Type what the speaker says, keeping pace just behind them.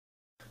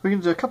We're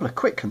going to do a couple of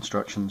quick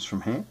constructions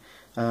from here.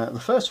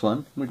 The first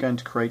one, we're going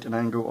to create an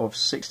angle of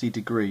 60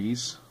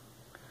 degrees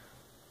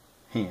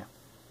here.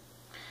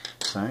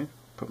 So,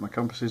 put my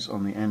compasses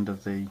on the end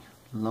of the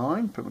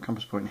line, put my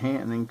compass point here,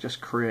 and then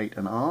just create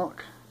an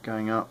arc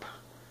going up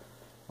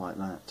like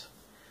that.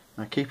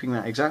 Now, keeping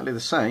that exactly the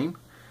same,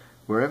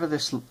 wherever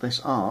this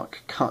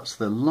arc cuts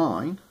the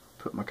line,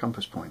 put my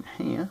compass point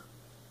here,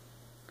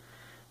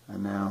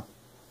 and now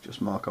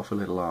just mark off a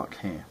little arc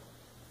here.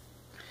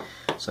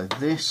 So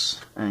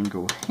this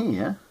angle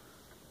here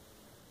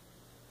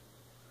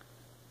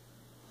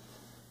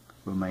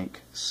will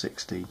make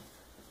 60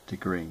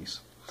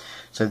 degrees.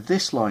 So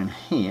this line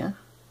here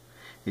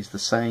is the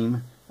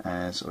same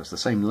as, or it's the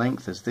same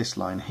length as this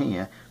line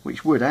here,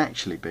 which would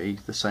actually be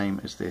the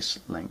same as this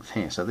length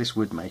here. So this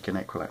would make an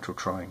equilateral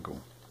triangle.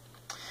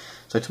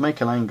 So to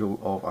make an angle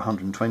of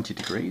 120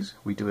 degrees,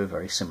 we do a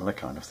very similar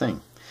kind of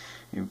thing,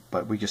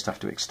 but we just have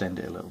to extend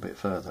it a little bit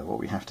further. What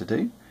we have to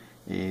do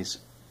is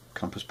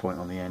compass point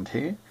on the end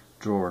here,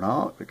 draw an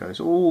arc that goes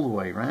all the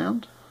way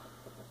round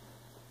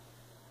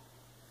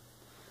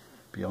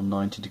beyond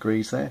 90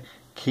 degrees there,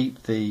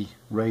 keep the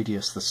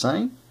radius the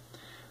same,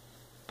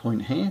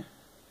 point here,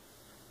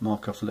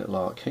 mark off a little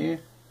arc here,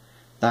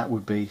 that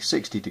would be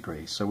 60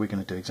 degrees. So we're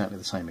going to do exactly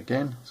the same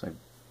again. So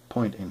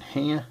point in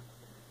here,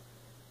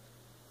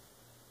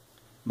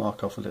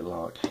 mark off a little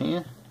arc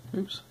here,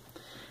 oops,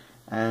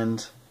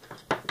 and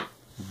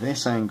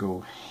this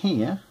angle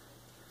here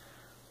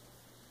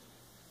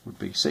would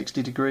be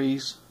 60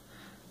 degrees,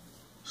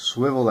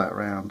 swivel that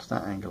round,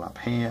 that angle up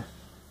here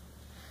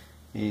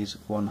is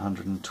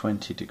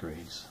 120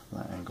 degrees,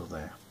 that angle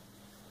there.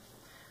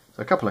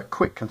 So a couple of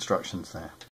quick constructions there.